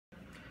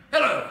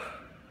Hello,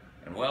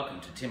 and welcome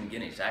to Tim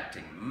Guinee's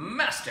Acting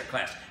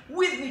Masterclass.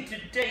 With me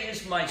today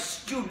is my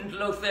student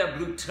Lothaire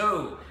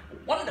Bluteau.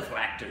 A wonderful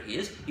actor he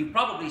is. You've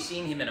probably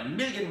seen him in a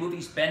million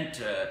movies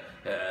bent,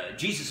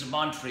 Jesus of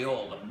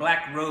Montreal, The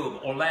Black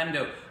Robe,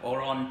 Orlando,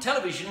 or on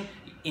television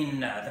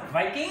in The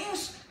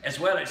Vikings, as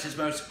well as his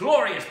most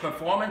glorious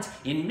performance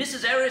in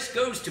Mrs. Eris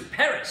Goes to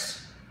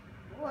Paris.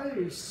 Why are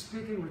you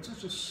speaking with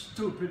such a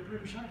stupid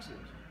British accent?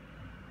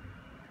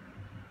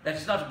 That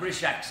is not a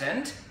British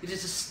accent. It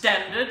is a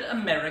standard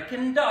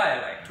American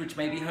dialect, which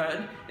may be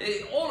heard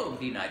all over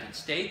the United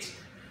States,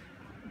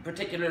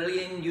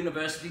 particularly in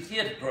university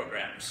theatre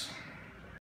programs.